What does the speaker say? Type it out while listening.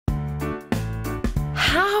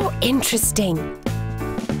How interesting.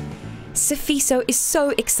 Sifiso is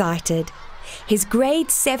so excited. His grade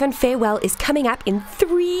 7 farewell is coming up in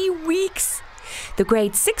 3 weeks. The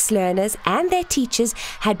grade 6 learners and their teachers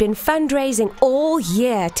had been fundraising all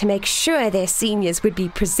year to make sure their seniors would be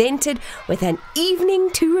presented with an evening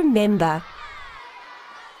to remember.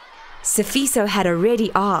 Sifiso had already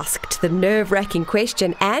asked the nerve-wracking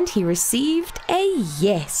question, and he received a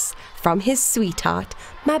yes from his sweetheart,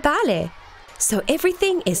 Mabale. So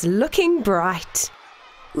everything is looking bright.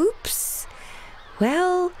 Oops.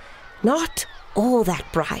 Well, not all that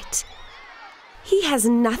bright. He has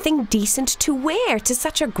nothing decent to wear to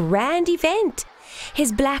such a grand event.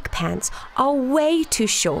 His black pants are way too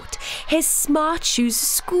short. His smart shoes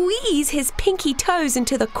squeeze his pinky toes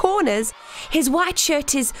into the corners. His white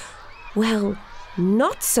shirt is, well,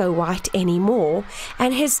 not so white anymore.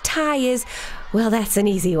 And his tie is, well, that's an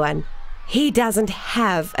easy one. He doesn't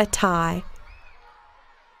have a tie.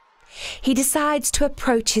 He decides to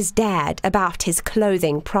approach his dad about his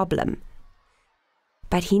clothing problem.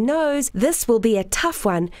 But he knows this will be a tough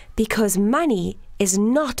one because money is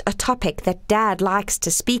not a topic that Dad likes to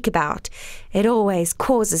speak about. It always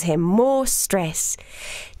causes him more stress.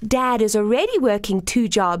 Dad is already working 2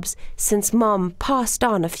 jobs since Mom passed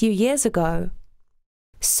on a few years ago.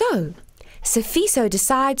 So, Sifiso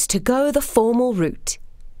decides to go the formal route.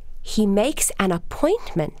 He makes an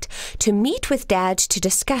appointment to meet with Dad to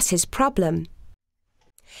discuss his problem.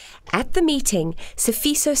 At the meeting,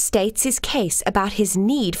 Sifiso states his case about his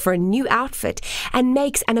need for a new outfit and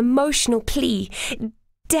makes an emotional plea.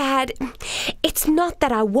 Dad, it's not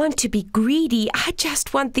that I want to be greedy, I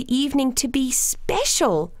just want the evening to be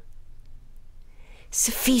special.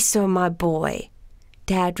 Sifiso, my boy,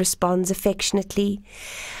 Dad responds affectionately.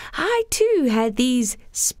 I too had these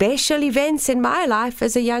special events in my life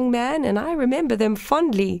as a young man, and I remember them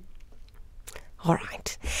fondly. All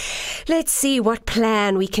right, let's see what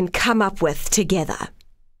plan we can come up with together.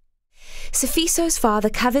 Sifiso's father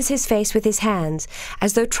covers his face with his hands,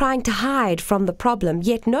 as though trying to hide from the problem,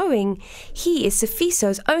 yet knowing he is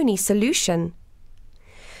Sifiso's only solution.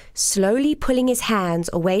 Slowly pulling his hands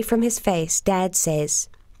away from his face, Dad says,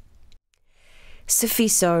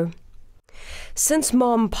 Sifiso, since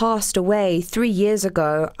Mom passed away 3 years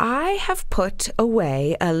ago, I have put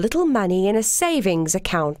away a little money in a savings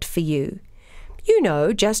account for you. You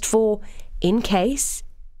know, just for in case.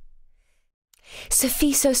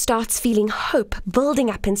 Sifiso starts feeling hope building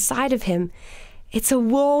up inside of him. It's a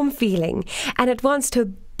warm feeling, and it wants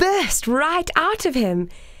to burst right out of him.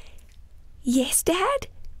 Yes, Dad,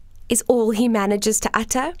 is all he manages to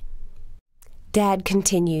utter. Dad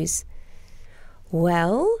continues,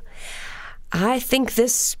 well, I think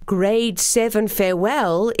this grade 7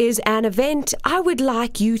 farewell is an event I would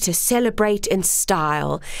like you to celebrate in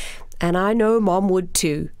style. And I know Mom would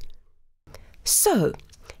too. So,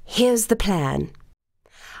 here's the plan.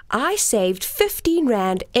 I saved 15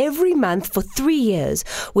 Rand every month for 3 years,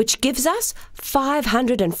 which gives us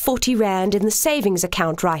 540 Rand in the savings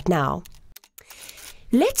account right now.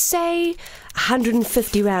 Let's say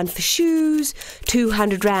 150 Rand for shoes,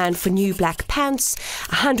 200 Rand for new black pants,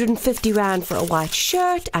 150 Rand for a white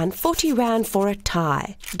shirt, and 40 Rand for a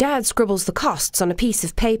tie. Dad scribbles the costs on a piece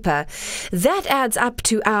of paper. That adds up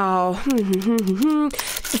to our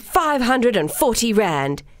 540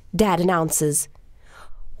 Rand, Dad announces.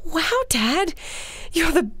 Wow, Dad,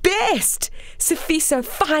 you're the best! Sifiso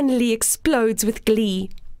finally explodes with glee.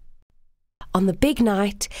 On the big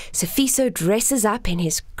night, Sifiso dresses up in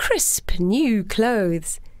his crisp new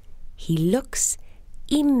clothes. He looks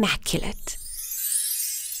immaculate.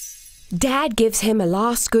 Dad gives him a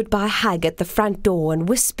last goodbye hug at the front door and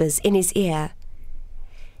whispers in his ear,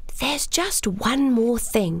 There's just one more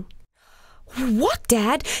thing. What,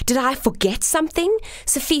 Dad? Did I forget something?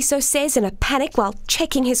 Sifiso says in a panic while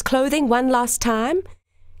checking his clothing one last time.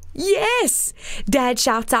 Yes! Dad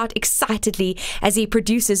shouts out excitedly as he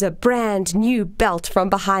produces a brand new belt from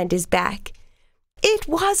behind his back. It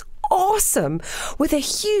was awesome, with a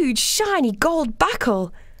huge shiny gold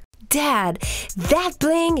buckle. Dad, that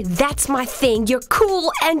bling, that's my thing. You're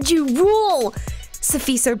cool and you rule!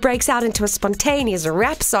 Sifiso breaks out into a spontaneous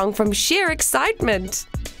rap song from sheer excitement.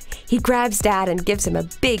 He grabs Dad and gives him a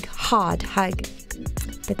big, hard hug.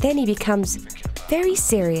 But then he becomes very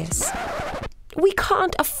serious. We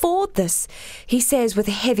can't afford this, he says with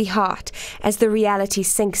a heavy heart as the reality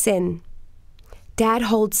sinks in. Dad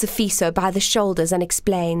holds Sifiso by the shoulders and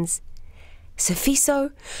explains,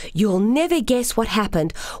 Sifiso, you'll never guess what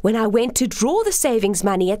happened when I went to draw the savings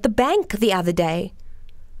money at the bank the other day.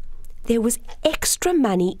 there was extra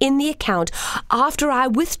money in the account after I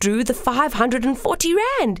withdrew the 540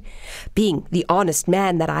 rand. Being the honest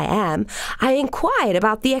man that I am, I inquired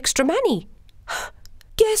about the extra money.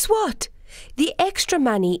 Guess what? The extra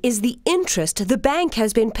money is the interest the bank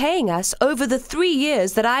has been paying us over the 3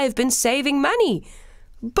 years that I have been saving money.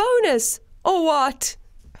 Bonus, or what?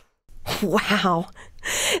 Wow,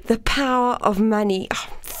 the power of money. Oh,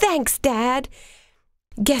 thanks, Dad.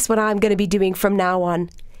 Guess what I'm going to be doing from now on?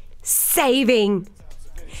 Saving.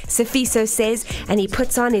 Sifiso says, and he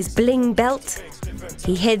puts on his bling belt.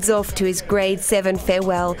 He heads off to his grade 7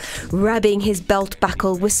 farewell, rubbing his belt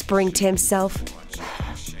buckle, whispering to himself,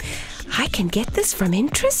 I can get this from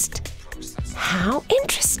interest? How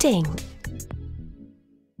interesting.